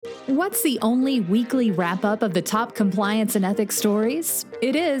What's the only weekly wrap-up of the top compliance and ethics stories?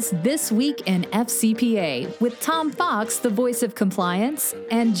 It is This Week in FCPA with Tom Fox, the voice of compliance,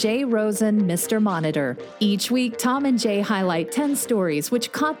 and Jay Rosen, Mr. Monitor. Each week, Tom and Jay highlight 10 stories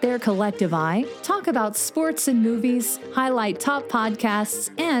which caught their collective eye, talk about sports and movies, highlight top podcasts,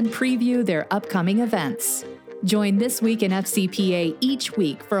 and preview their upcoming events. Join This Week in FCPA each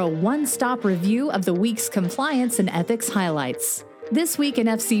week for a one-stop review of the week's compliance and ethics highlights. This Week in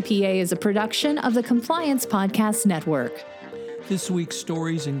FCPA is a production of the Compliance Podcast Network. This week's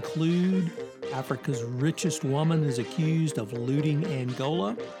stories include Africa's richest woman is accused of looting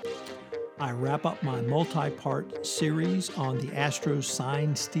Angola. I wrap up my multi-part series on the Astros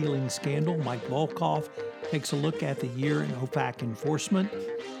sign-stealing scandal. Mike Volkov takes a look at the year in OFAC enforcement.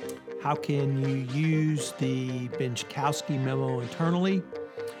 How can you use the Benchkowski memo internally?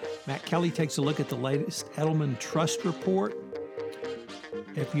 Matt Kelly takes a look at the latest Edelman Trust report.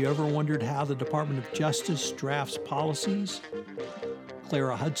 If you ever wondered how the Department of Justice drafts policies,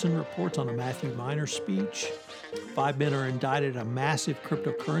 Clara Hudson reports on a Matthew Minor speech. 5 men are indicted in a massive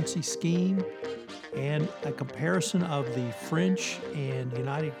cryptocurrency scheme, and a comparison of the French and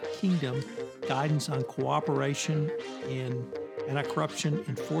United Kingdom guidance on cooperation in anti-corruption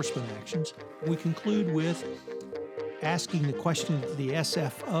enforcement actions. We conclude with asking the question, did the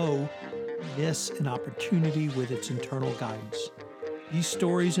SFO miss an opportunity with its internal guidance? These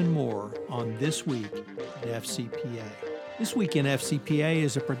stories and more on This Week at FCPA. This Week in FCPA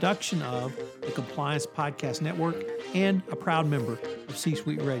is a production of the Compliance Podcast Network and a proud member of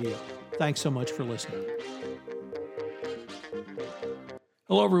C-Suite Radio. Thanks so much for listening.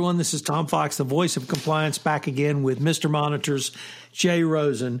 Hello, everyone. This is Tom Fox, the voice of compliance, back again with Mr. Monitor's Jay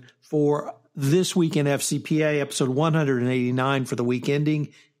Rosen for This Week in FCPA, episode 189 for the week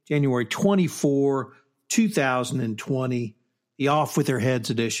ending January 24, 2020. The Off With Their Heads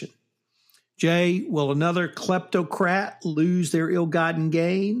edition. Jay, will another kleptocrat lose their ill-gotten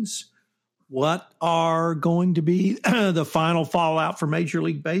gains? What are going to be the final fallout for Major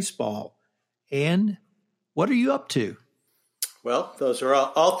League Baseball? And what are you up to? Well, those are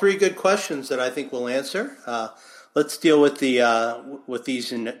all three good questions that I think we'll answer. Let's deal with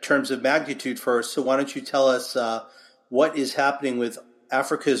these in terms of magnitude first. So why don't you tell us what is happening with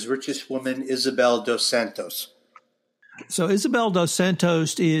Africa's richest woman, Isabel dos Santos? So Isabel dos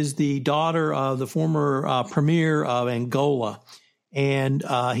Santos is the daughter of the former premier of Angola, and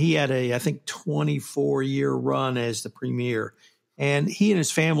he had I think, 24-year run as the premier. And he and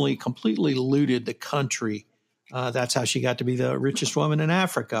his family completely looted the country. That's how she got to be the richest woman in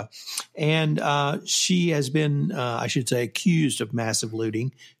Africa. And she has been, accused of massive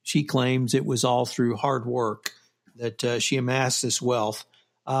looting. She claims it was all through hard work that she amassed this wealth.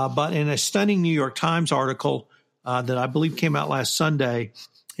 But in a stunning New York Times article that I believe came out last Sunday,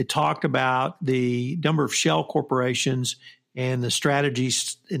 it talked about the number of shell corporations and the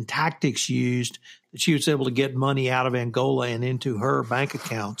strategies and tactics used that she was able to get money out of Angola and into her bank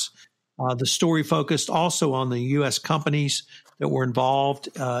accounts. The story focused also on the U.S. companies that were involved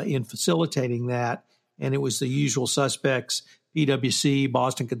in facilitating that, and it was the usual suspects: PwC,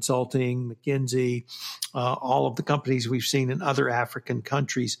 Boston Consulting, McKinsey, all of the companies we've seen in other African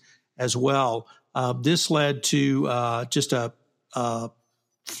countries as well. This led to just a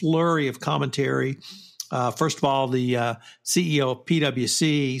flurry of commentary. First of all, the CEO of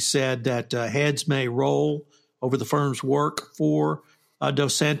PwC said that heads may roll over the firm's work for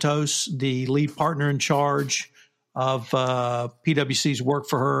Dos Santos. The lead partner in charge of PwC's work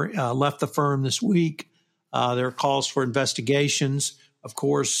for her left the firm this week. There are calls for investigations, of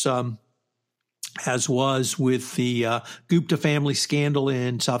course, as was with the Gupta family scandal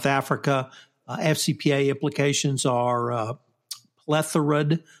in South Africa. FCPA implications are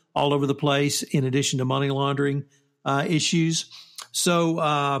plethoraed all over the place, in addition to money laundering issues.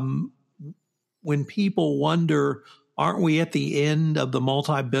 So when people wonder, aren't we at the end of the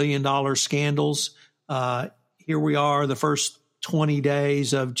multi-billion-dollar scandals? Here we are, the first 20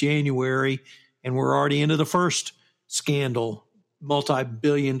 days of January, and we're already into the first scandal,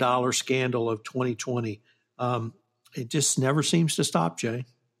 multi-billion-dollar scandal of 2020. It just never seems to stop, Jay.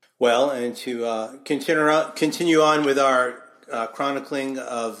 Well, and to continue on with our chronicling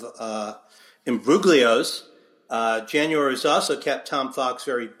of imbroglios, January has also kept Tom Fox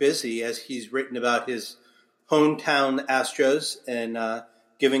very busy as he's written about his hometown Astros and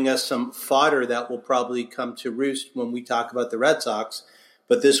giving us some fodder that will probably come to roost when we talk about the Red Sox.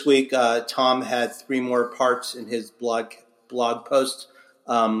 But this week, Tom had 3 more parts in his blog post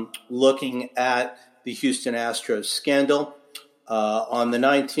looking at the Houston Astros scandal. On the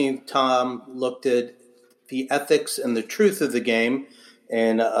 19th, Tom looked at the ethics and the truth of the game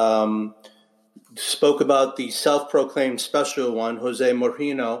and spoke about the self-proclaimed special one, Jose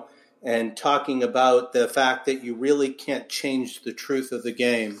Mourinho, and talking about the fact that you really can't change the truth of the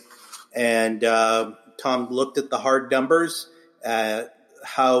game. And Tom looked at the hard numbers, at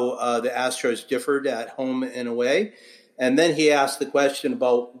how the Astros differed at home and away. And then he asked the question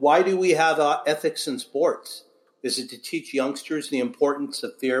about, why do we have ethics in sports? Is it to teach youngsters the importance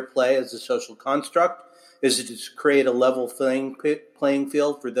of fair play as a social construct? Is it to create a level playing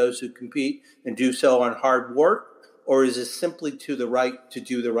field for those who compete and do so on hard work? Or is it simply to do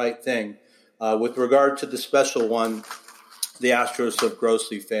the right thing? With regard to the special one, the Astros have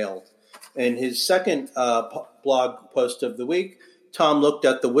grossly failed. In his second blog post of the week, Tom looked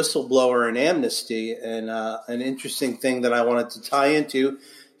at the whistleblower and amnesty, and an interesting thing that I wanted to tie into.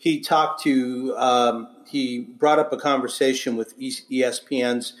 He brought up a conversation with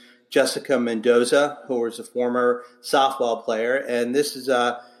ESPN's Jessica Mendoza, who was a former softball player, and this is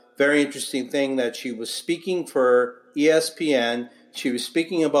a very interesting thing that she was speaking for ESPN. She was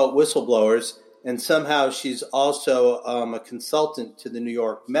speaking about whistleblowers, and somehow she's also a consultant to the New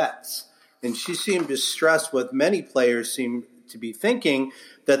York Mets. And she seemed to stress what many players seem to be thinking,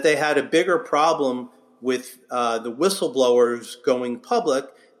 that they had a bigger problem with the whistleblowers going public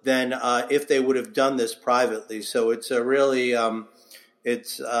than if they would have done this privately. So it's a really, Tom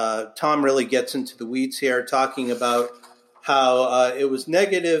really gets into the weeds here, talking about how it was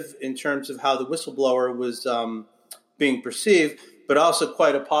negative in terms of how the whistleblower was being perceived, but also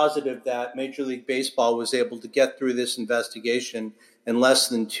quite a positive that Major League Baseball was able to get through this investigation in less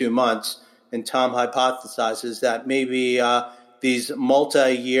than 2 months. And Tom hypothesizes that maybe these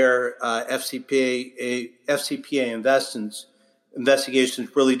multi-year FCPA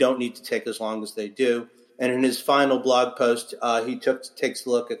investigations really don't need to take as long as they do. And in his final blog post, he takes a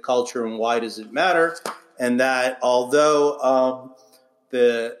look at culture and why does it matter, and that although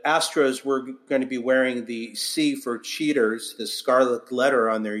the Astros were going to be wearing the C for cheaters, the scarlet letter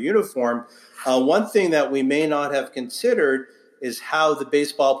on their uniform, one thing that we may not have considered is how the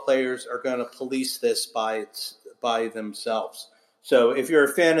baseball players are going to police this by themselves. So if you're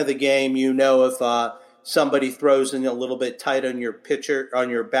a fan of the game, you know if somebody throws in a little bit tight on your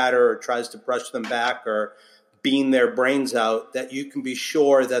batter, or tries to brush them back or bean their brains out, that you can be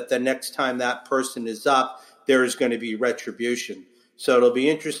sure that the next time that person is up, there is going to be retribution. So it'll be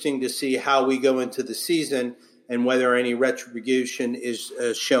interesting to see how we go into the season and whether any retribution is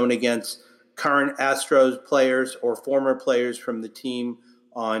shown against current Astros players or former players from the team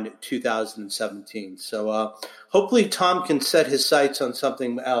on 2017. So hopefully Tom can set his sights on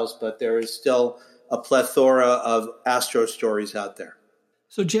something else, but there is still a plethora of Astro stories out there.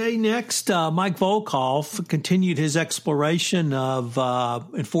 So, Jay, next, Mike Volkov continued his exploration of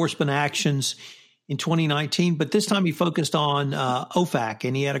enforcement actions in 2019, but this time he focused on OFAC,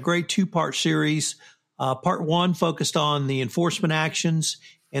 and he had a great 2-part series. Part 1 focused on the enforcement actions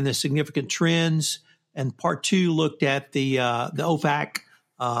and the significant trends, and Part 2 looked at the OFAC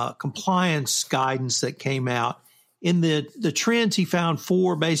compliance guidance that came out. In the trends, he found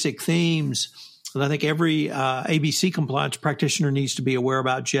 4 basic themes that I think every ABC compliance practitioner needs to be aware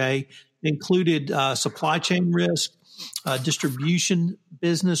about, Jay. It included supply chain risk, distribution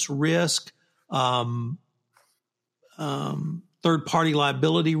business risk, third-party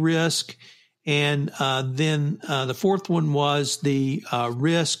liability risk, and then the 4th one was the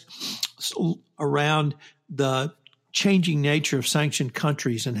risk around the changing nature of sanctioned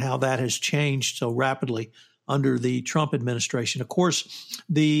countries and how that has changed so rapidly under the Trump administration. Of course,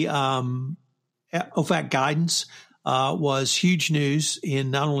 the OFAC guidance was huge news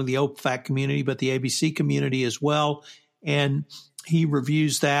in not only the OFAC community, but the ABC community as well. And he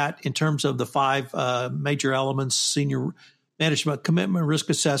reviews that in terms of the 5 major elements: senior management, commitment, risk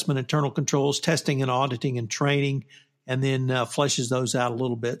assessment, internal controls, testing and auditing, and training, and then fleshes those out a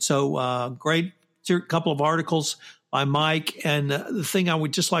little bit. So great couple of articles by Mike. And the thing I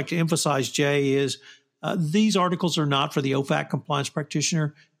would just like to emphasize, Jay, is these articles are not for the OFAC compliance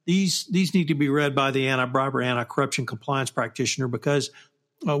practitioner. These need to be read by the anti-bribery, anti-corruption compliance practitioner, because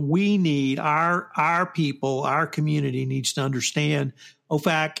we need our people, our community needs to understand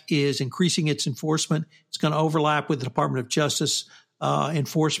OFAC is increasing its enforcement. It's going to overlap with the Department of Justice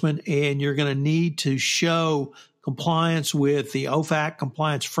enforcement, and you're going to need to show compliance with the OFAC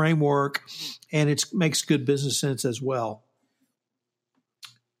compliance framework, and it makes good business sense as well.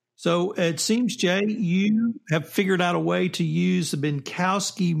 So it seems, Jay, you have figured out a way to use the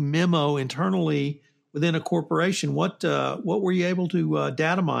Binkowski memo internally within a corporation. What were you able to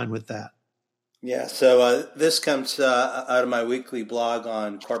data mine with that? Yeah, so this comes out of my weekly blog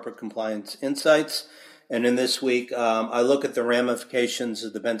on Corporate Compliance Insights. And in this week, I look at the ramifications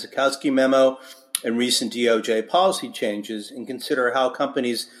of the Benzikowski memo and recent DOJ policy changes and consider how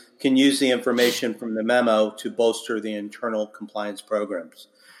companies can use the information from the memo to bolster the internal compliance programs.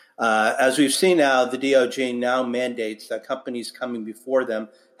 As we've seen now, the DOJ now mandates that companies coming before them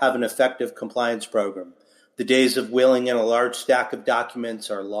have an effective compliance program. The days of wheeling in a large stack of documents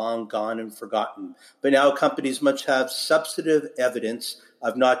are long gone and forgotten, but now companies must have substantive evidence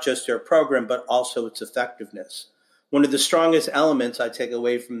of not just their program, but also its effectiveness. One of the strongest elements I take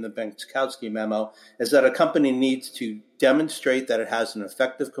away from the Benzikowski memo is that a company needs to demonstrate that it has an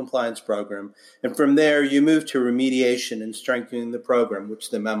effective compliance program, and from there you move to remediation and strengthening the program, which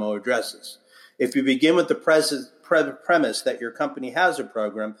the memo addresses. If you begin with the premise that your company has a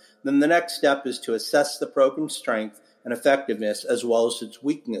program, then the next step is to assess the program's strength and effectiveness as well as its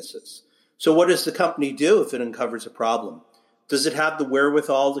weaknesses. So what does the company do if it uncovers a problem? Does it have the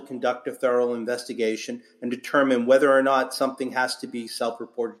wherewithal to conduct a thorough investigation and determine whether or not something has to be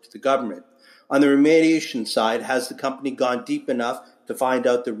self-reported to the government? On the remediation side, has the company gone deep enough to find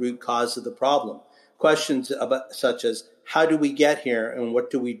out the root cause of the problem? Questions such as, how do we get here and what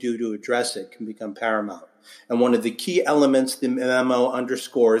do we do to address it can become paramount. And one of the key elements the memo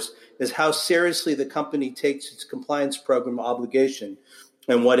underscores is how seriously the company takes its compliance program obligation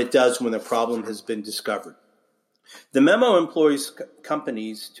and what it does when the problem has been discovered. The memo employs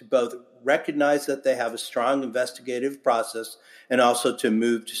companies to both recognize that they have a strong investigative process and also to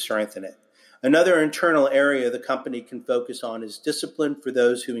move to strengthen it. Another internal area the company can focus on is discipline for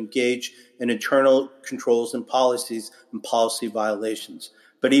those who engage in internal controls and policies and policy violations.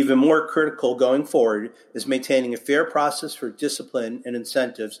 But even more critical going forward is maintaining a fair process for discipline and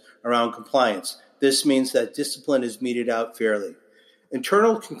incentives around compliance. This means that discipline is meted out fairly.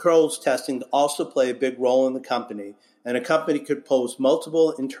 Internal controls testing also play a big role in the company, and a company could pose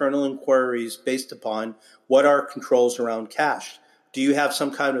multiple internal inquiries based upon what are controls around cash. Do you have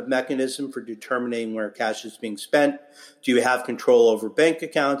some kind of mechanism for determining where cash is being spent? Do you have control over bank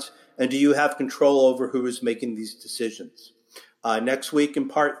accounts? And do you have control over who is making these decisions? Next week in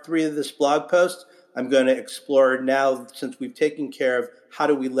part 3 of this blog post, I'm going to explore now, since we've taken care of how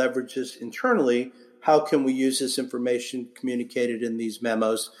do we leverage this internally, how can we use this information communicated in these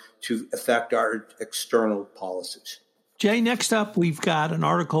memos to affect our external policies? Jay, next up, we've got an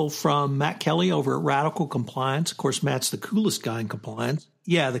article from Matt Kelly over at Radical Compliance. Of course, Matt's the coolest guy in compliance.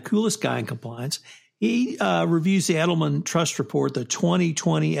 Yeah, the coolest guy in compliance. He reviews the Edelman Trust Report, the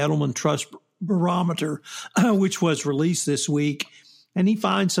 2020 Edelman Trust Barometer, which was released this week, and he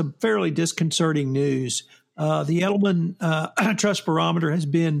finds some fairly disconcerting news. The Edelman Trust Barometer has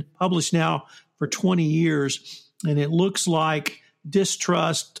been published now for 20 years, and it looks like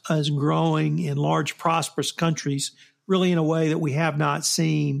distrust is growing in large, prosperous countries, really in a way that we have not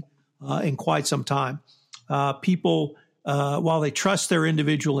seen in quite some time. People, while they trust their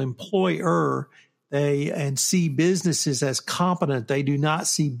individual employer, and see businesses as competent, they do not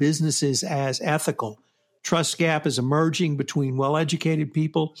see businesses as ethical. Trust gap is emerging between well-educated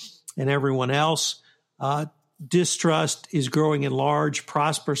people and everyone else. Distrust is growing in large,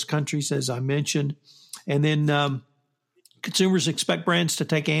 prosperous countries, as I mentioned. And then consumers expect brands to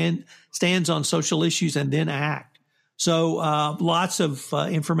take stands on social issues and then act. So lots of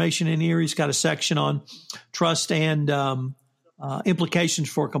information in here. He's got a section on trust and implications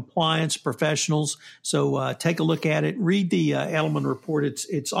for compliance professionals. So take a look at it. Read the Edelman report.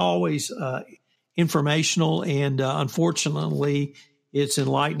 It's always informational, and unfortunately, it's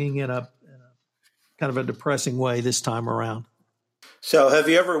enlightening in a kind of a depressing way this time around. So have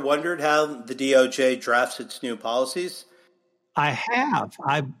you ever wondered how the DOJ drafts its new policies? I have.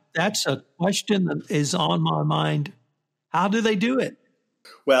 That's a question that is on my mind. How do they do it?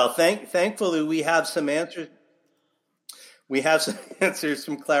 Well, thankfully, we have some answers. We have some answers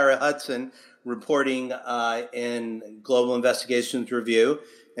from Clara Hudson reporting in Global Investigations Review,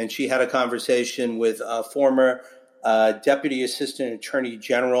 and she had a conversation with former Deputy Assistant Attorney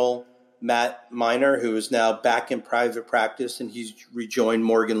General Matt Miner, who is now back in private practice, and he's rejoined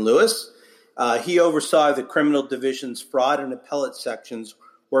Morgan Lewis. He oversaw the Criminal Division's fraud and appellate sections,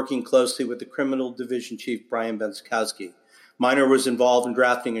 working closely with the Criminal Division Chief Brian Benzikowski. Miner was involved in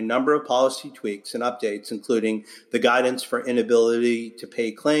drafting a number of policy tweaks and updates, including the guidance for inability to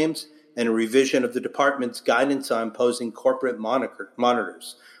pay claims and a revision of the department's guidance on imposing corporate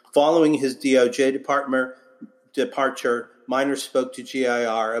monitors. Following his DOJ departure, Miner spoke to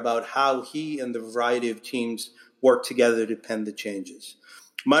GIR about how he and the variety of teams worked together to pen the changes.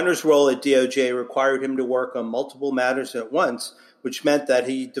 Minor's role at DOJ required him to work on multiple matters at once, which meant that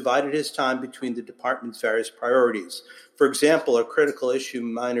he divided his time between the department's various priorities. For example, a critical issue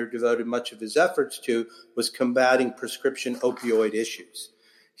Minor devoted much of his efforts to was combating prescription opioid issues.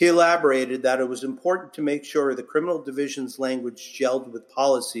 He elaborated that it was important to make sure the criminal division's language gelled with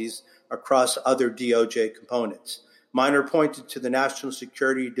policies across other DOJ components. Minor pointed to the National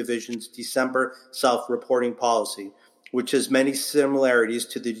Security Division's December self-reporting policy, which has many similarities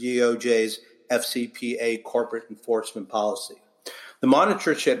to the DOJ's FCPA corporate enforcement policy. The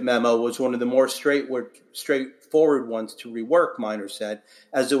monitorship memo was one of the more straightforward ones to rework, Minor said,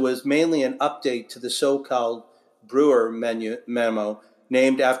 as it was mainly an update to the so-called Brewer memo,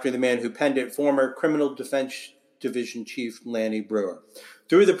 named after the man who penned it, former Criminal Defense Division Chief Lanny Breuer.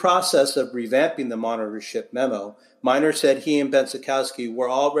 Through the process of revamping the monitorship memo, Minor said he and Benczkowski were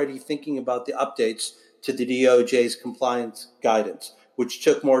already thinking about the updates to the DOJ's compliance guidance, which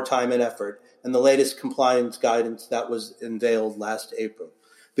took more time and effort, and the latest compliance guidance that was unveiled last April.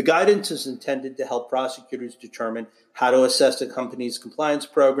 The guidance is intended to help prosecutors determine how to assess a company's compliance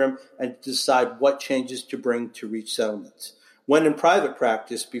program and decide what changes to bring to reach settlements. When in private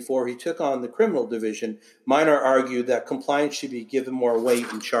practice, before he took on the criminal division, Minor argued that compliance should be given more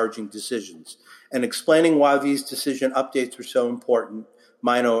weight in charging decisions. And explaining why these decision updates were so important,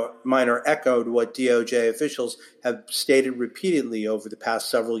 Minor echoed what DOJ officials have stated repeatedly over the past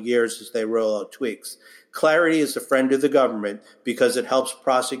several years as they roll out tweaks. Clarity is a friend of the government because it helps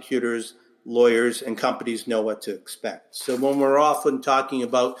prosecutors, lawyers, and companies know what to expect. So when we're often talking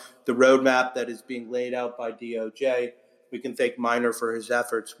about the roadmap that is being laid out by DOJ, we can thank Minor for his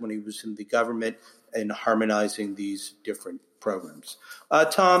efforts when he was in the government in harmonizing these different programs.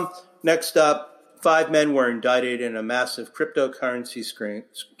 Tom, next up, 5 men were indicted in a massive cryptocurrency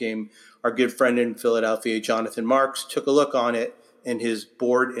scheme. Our good friend in Philadelphia, Jonathan Marks, took a look on it in his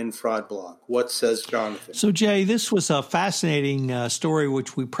Board in Fraud blog. What says Jonathan? So, Jay, this was a fascinating story,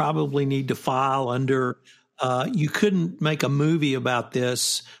 which we probably need to file under. You couldn't make a movie about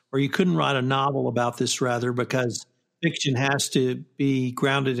this, or you couldn't write a novel about this, rather, because fiction has to be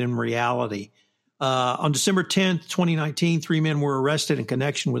grounded in reality. On December 10th, 2019, 3 men were arrested in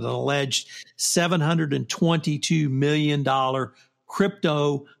connection with an alleged $722 million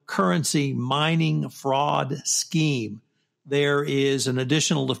cryptocurrency mining fraud scheme. There is an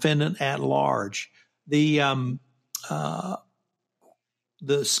additional defendant at large. The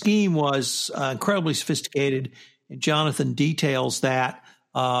scheme was incredibly sophisticated, and Jonathan details that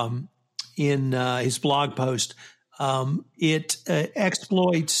in his blog post. It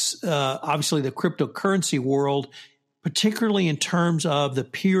exploits, obviously, the cryptocurrency world, particularly in terms of the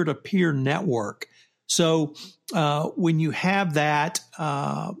peer-to-peer network. So when you have that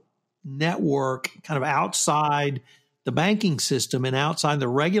network kind of outside the banking system and outside the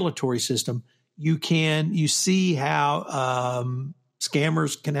regulatory system, you see how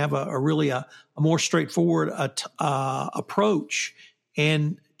scammers can have a more straightforward approach.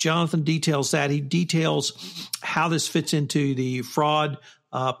 And Jonathan details that. He details how this fits into the fraud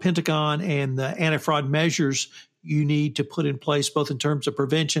Pentagon and the anti-fraud measures you need to put in place, both in terms of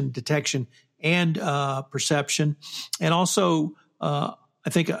prevention, detection, and perception. And also, I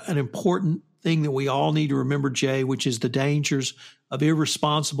think an important thing that we all need to remember, Jay, which is the dangers of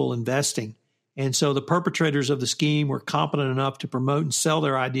irresponsible investing. And so the perpetrators of the scheme were competent enough to promote and sell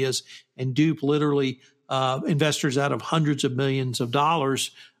their ideas and dupe literally investors out of hundreds of millions of dollars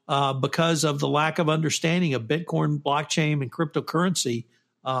because of the lack of understanding of Bitcoin, blockchain, and cryptocurrency,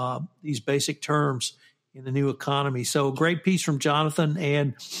 these basic terms in the new economy. So a great piece from Jonathan,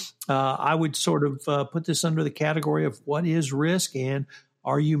 and I would sort of put this under the category of what is risk and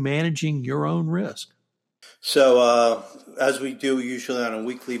are you managing your own risk? So as we do usually on a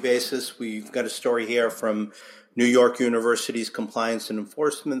weekly basis, we've got a story here from New York University's Compliance and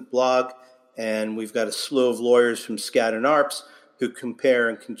Enforcement blog, and we've got a slew of lawyers from Skadden Arps who compare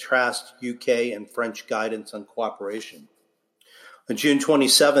and contrast UK and French guidance on cooperation. On June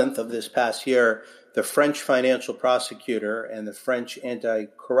 27th of this past year, the French financial prosecutor and the French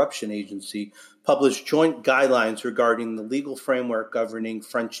anti-corruption agency published joint guidelines regarding the legal framework governing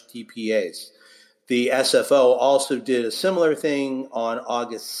French DPAs. The SFO also did a similar thing on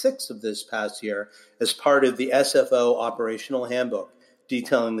August 6th of this past year as part of the SFO operational handbook,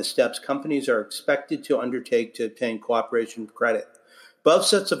 detailing the steps companies are expected to undertake to obtain cooperation credit. Both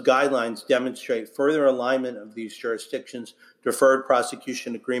sets of guidelines demonstrate further alignment of these jurisdictions' deferred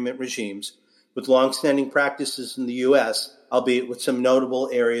prosecution agreement regimes with longstanding practices in the U.S., albeit with some notable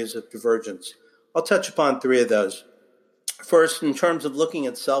areas of divergence. I'll touch upon 3 of those. First, in terms of looking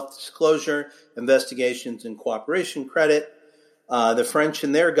at self-disclosure, investigations, and cooperation credit, The French,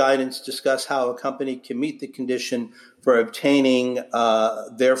 in their guidance, discuss how a company can meet the condition for obtaining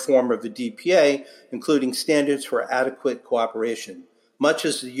their form of a DPA, including standards for adequate cooperation. Much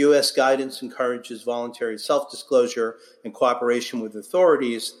as the U.S. guidance encourages voluntary self-disclosure and cooperation with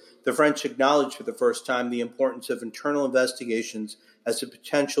authorities, the French acknowledged for the first time the importance of internal investigations as a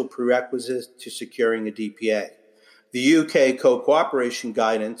potential prerequisite to securing a DPA. The UK co-cooperation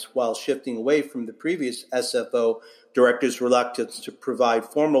guidance, while shifting away from the previous SFO director's reluctance to provide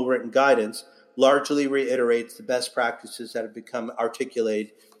formal written guidance, largely reiterates the best practices that have become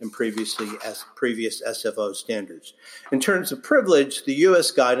articulated in previous SFO standards. In terms of privilege, the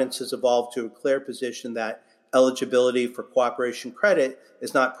U.S. guidance has evolved to a clear position that eligibility for cooperation credit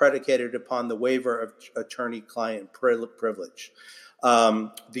is not predicated upon the waiver of attorney-client privilege. The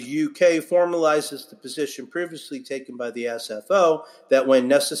UK formalizes the position previously taken by the SFO that when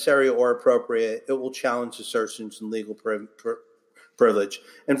necessary or appropriate, it will challenge assertions in legal privilege.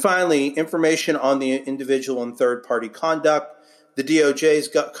 And finally, information on the individual and third-party conduct. The DOJ's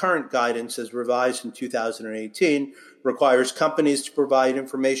current guidance, as revised in 2018, requires companies to provide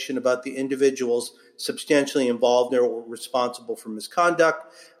information about the individuals substantially involved or responsible for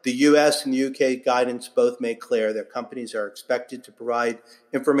misconduct. The U.S. and the U.K. guidance both make clear that companies are expected to provide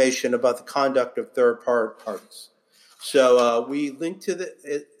information about the conduct of third parties. So we link to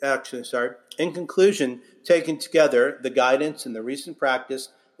in conclusion, taken together, the guidance and the recent practice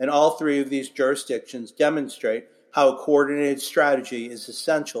in all three of these jurisdictions demonstrate how a coordinated strategy is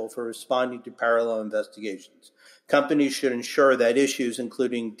essential for responding to parallel investigations. Companies should ensure that issues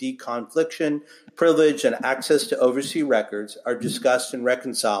including deconfliction, privilege, and access to overseas records are discussed and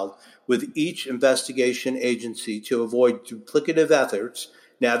reconciled with each investigation agency to avoid duplicative efforts,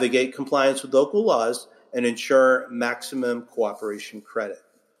 navigate compliance with local laws, and ensure maximum cooperation credit.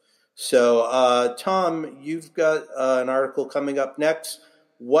 So, Tom, you've got an article coming up next.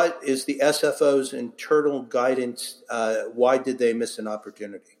 What is the SFO's internal guidance? Why did they miss an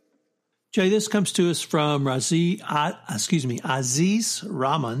opportunity? Jay, this comes to us from Aziz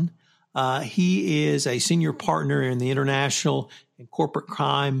Rahman. He is a senior partner in the international and corporate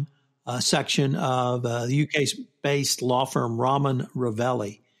crime section of the UK-based law firm Rahman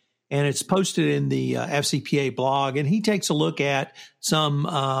Ravelli. And it's posted in the FCPA blog. And he takes a look at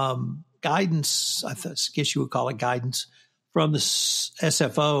some guidance, I guess you would call it guidance, from the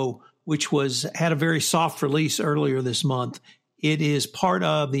SFO, which had a very soft release earlier this month. It is part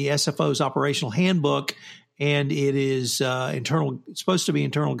of the SFO's operational handbook, and it is it's supposed to be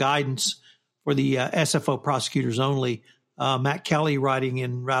internal guidance for the SFO prosecutors only. Matt Kelly, writing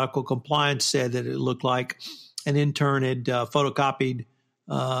in Radical Compliance, said that it looked like an intern had photocopied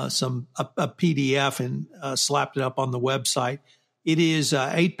a PDF and slapped it up on the website. It is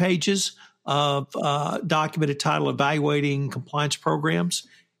 8 pages of documented title evaluating compliance programs,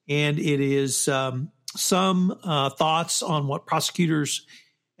 and it is some thoughts on what prosecutors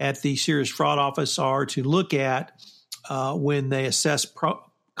at the Serious Fraud Office are to look at when they assess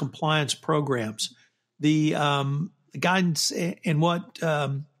compliance programs. The guidance and what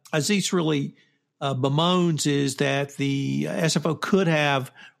Aziz really bemoans is that the SFO could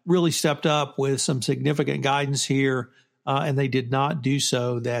have really stepped up with some significant guidance here, and they did not do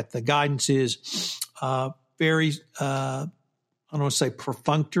so. That the guidance is very, I don't want to say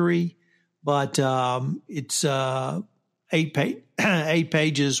perfunctory, but it's 8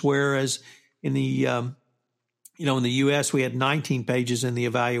 pages, whereas in the in the U.S. we had 19 pages in the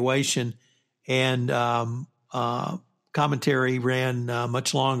evaluation, and commentary ran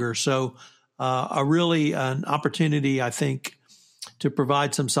much longer. So an opportunity, I think, to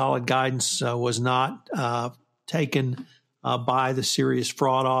provide some solid guidance was not taken by the Serious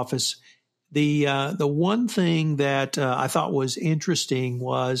Fraud Office. The one thing that I thought was interesting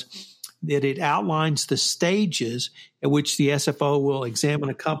was that it outlines the stages at which the SFO will examine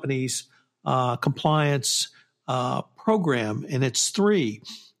a company's compliance program, and it's 3.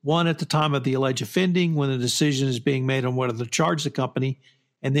 1 at the time of the alleged offending, when the decision is being made on whether to charge the company,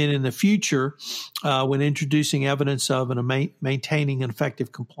 and then in the future, when introducing evidence of and maintaining an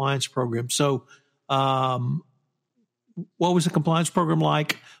effective compliance program. So what was the compliance program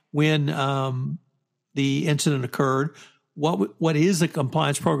like when the incident occurred? What is the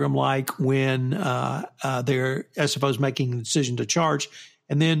compliance program like when their SFO is making a decision to charge?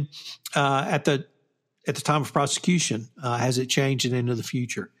 And then at the time of prosecution, has it changed and into the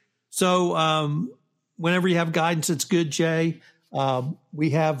future? So whenever you have guidance, it's good, Jay. We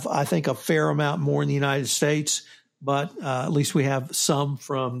have, I think, a fair amount more in the United States, but at least we have some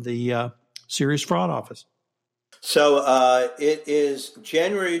from the Serious Fraud Office. So it is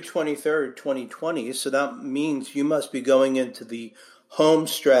January 23rd, 2020. So that means you must be going into the home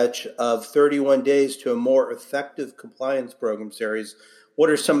stretch of 31 days to a more effective compliance program series. What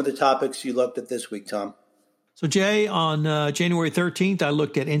are some of the topics you looked at this week, Tom? So, Jay, on January 13th, I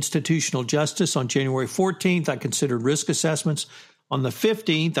looked at institutional justice. On January 14th, I considered risk assessments. On the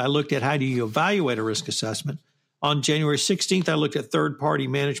 15th, I looked at how do you evaluate a risk assessment. On January 16th, I looked at third-party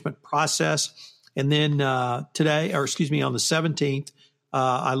management process. And then on the 17th,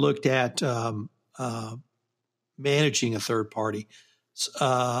 I looked at managing a third party.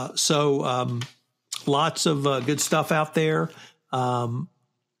 So lots of good stuff out there,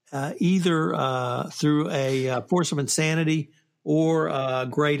 either through a force of insanity or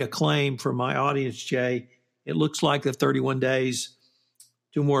great acclaim from my audience, Jay. It looks like the 31 days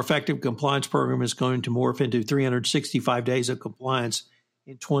to a more effective compliance program is going to morph into 365 days of compliance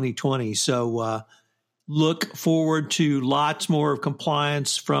in 2020. So look forward to lots more of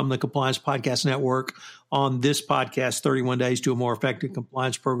compliance from the Compliance Podcast Network on this podcast, 31 Days to a More Effective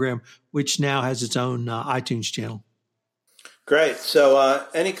Compliance Program, which now has its own iTunes channel. Great. So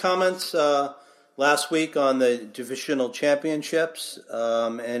any comments last week on the divisional championships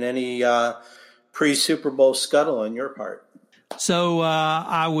and any pre-Super Bowl scuttle on your part? So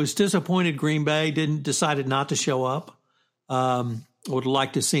I was disappointed Green Bay decided not to show up. Would have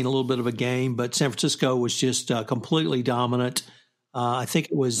liked to have seen a little bit of a game, but San Francisco was just completely dominant. I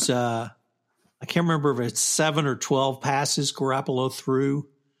think it was, I can't remember if it's 7 or 12 passes Garoppolo threw.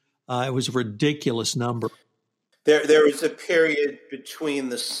 It was a ridiculous number. There was a period between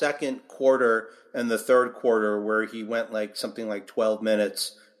the second quarter and the third quarter where he went something like 12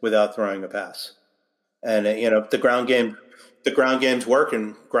 minutes without throwing a pass. And, the ground game's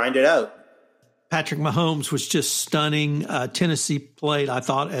working, grind it out. Patrick Mahomes was just stunning. Tennessee played, I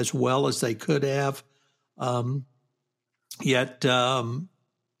thought, as well as they could have. Yet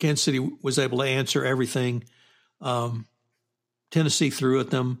Kansas City was able to answer everything Tennessee threw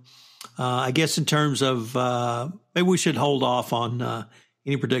at them. I guess in terms of maybe we should hold off on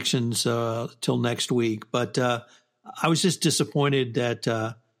any predictions till next week. But I was just disappointed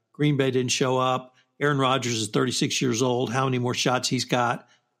that Green Bay didn't show up. Aaron Rodgers is 36 years old. How many more shots he's got,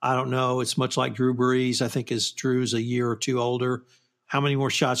 I don't know. It's much like Drew Brees. I think Drew's a year or two older. How many more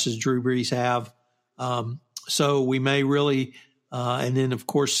shots does Drew Brees have? So we may really, and then of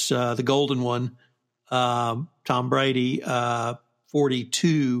course the golden one, Tom Brady,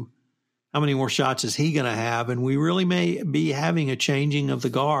 42. How many more shots is he going to have? And we really may be having a changing of the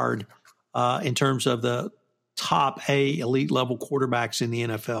guard in terms of the top elite level quarterbacks in the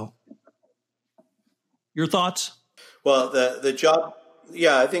NFL. Your thoughts? Well, the job.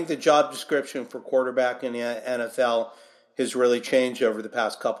 Yeah, I think the job description for quarterback in the NFL has really changed over the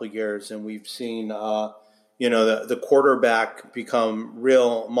past couple of years, and we've seen, the quarterback become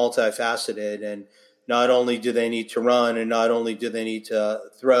real multifaceted. And not only do they need to run, and not only do they need to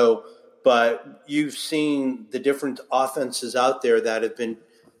throw, but you've seen the different offenses out there that have been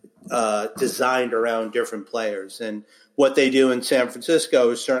designed around different players. And what they do in San Francisco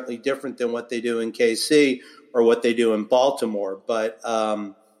is certainly different than what they do in KC or what they do in Baltimore. But,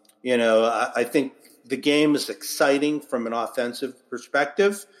 I think the game is exciting from an offensive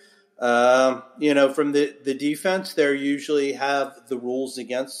perspective. From the defense, they usually have the rules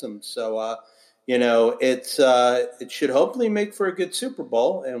against them. So, it should hopefully make for a good Super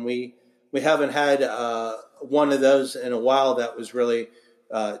Bowl. And we haven't had one of those in a while that was really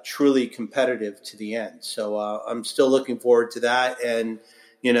truly competitive to the end. So I'm still looking forward to that. And,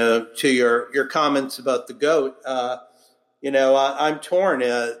 to your comments about the GOAT, I'm torn.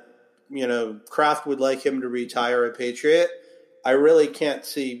 Kraft would like him to retire a Patriot. I really can't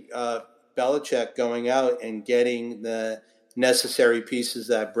see Belichick going out and getting the necessary pieces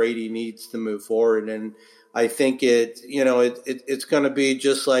that Brady needs to move forward. And I think it's going to be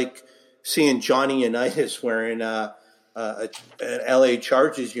just like seeing Johnny Unitas wearing an LA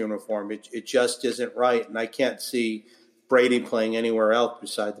Chargers uniform. It just isn't right. And I can't see Brady playing anywhere else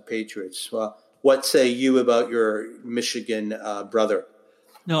beside the Patriots. What say you about your Michigan brother?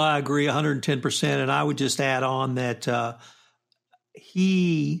 No, I agree 110%. And I would just add on that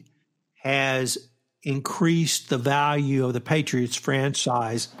he has increased the value of the Patriots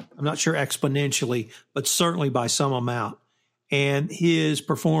franchise. I'm not sure exponentially, but certainly by some amount. And his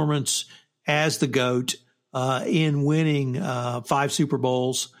performance as the GOAT in winning 5 Super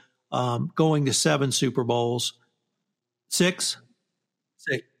Bowls, going to 7 Super Bowls, 6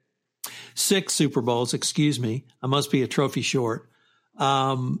 Super Bowls, excuse me. I must be a trophy short.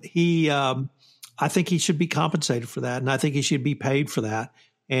 I think he should be compensated for that, and I think he should be paid for that.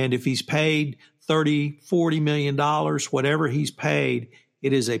 And if he's paid $30, $40 million, whatever he's paid,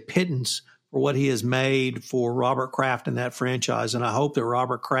 it is a pittance for what he has made for Robert Kraft and that franchise. And I hope that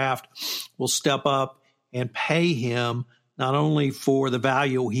Robert Kraft will step up and pay him not only for the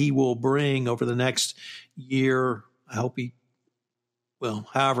value he will bring over the next year, I hope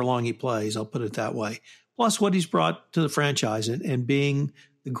however long he plays, I'll put it that way, plus what he's brought to the franchise and being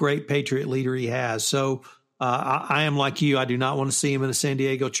the great Patriot leader he has. So I am like you. I do not want to see him in a San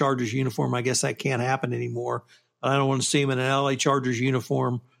Diego Chargers uniform. I guess that can't happen anymore. But I don't want to see him in an LA Chargers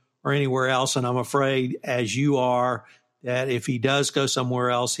uniform or anywhere else. And I'm afraid, as you are, that if he does go somewhere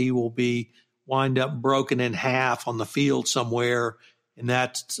else, he will wind up broken in half on the field somewhere. And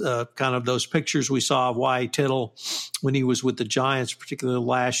that's kind of those pictures we saw of Y.A. Tittle when he was with the Giants, particularly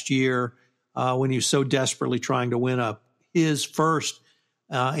last year, when he was so desperately trying to win his first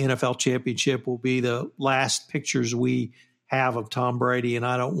NFL championship, will be the last pictures we have of Tom Brady. And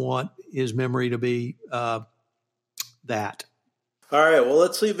I don't want his memory to be that. All right, well,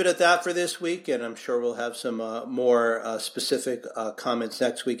 let's leave it at that for this week, and I'm sure we'll have some more specific comments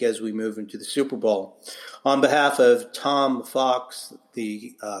next week as we move into the Super Bowl. On behalf of Tom Fox,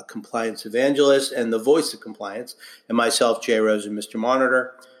 the compliance evangelist and the voice of compliance, and myself, Jay Rosen, Mr.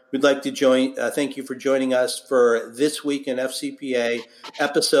 Monitor, we'd like to thank you for joining us for This Week in FCPA,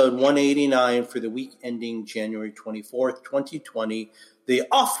 episode 189 for the week ending January 24th, 2020, the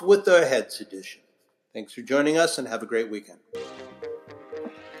Off With Their Heads edition. Thanks for joining us, and have a great weekend.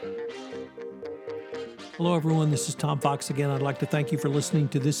 Hello, everyone. This is Tom Fox again. I'd like to thank you for listening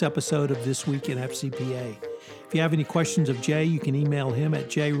to this episode of This Week in FCPA. If you have any questions of Jay, you can email him at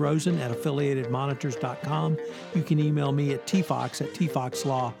jrosen@affiliatedmonitors.com. You can email me at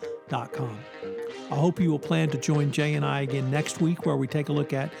tfox@tfoxlaw.com. I hope you will plan to join Jay and I again next week, where we take a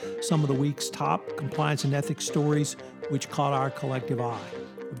look at some of the week's top compliance and ethics stories which caught our collective eye.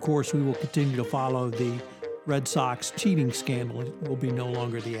 Of course, we will continue to follow the Red Sox cheating scandal. It will be no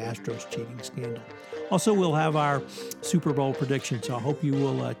longer the Astros cheating scandal. Also, we'll have our Super Bowl prediction, so I hope you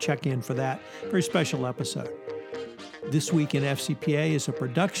will check in for that very special episode. This Week in FCPA is a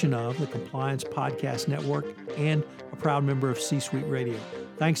production of the Compliance Podcast Network and a proud member of C-Suite Radio.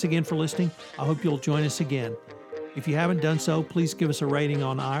 Thanks again for listening. I hope you'll join us again. If you haven't done so, please give us a rating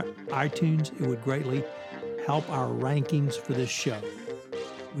on our iTunes. It would greatly help our rankings for this show.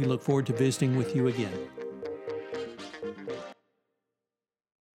 We look forward to visiting with you again.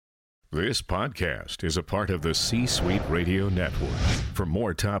 This podcast is a part of the C-Suite Radio Network. For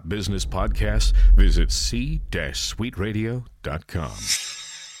more top business podcasts, visit c-suiteradio.com.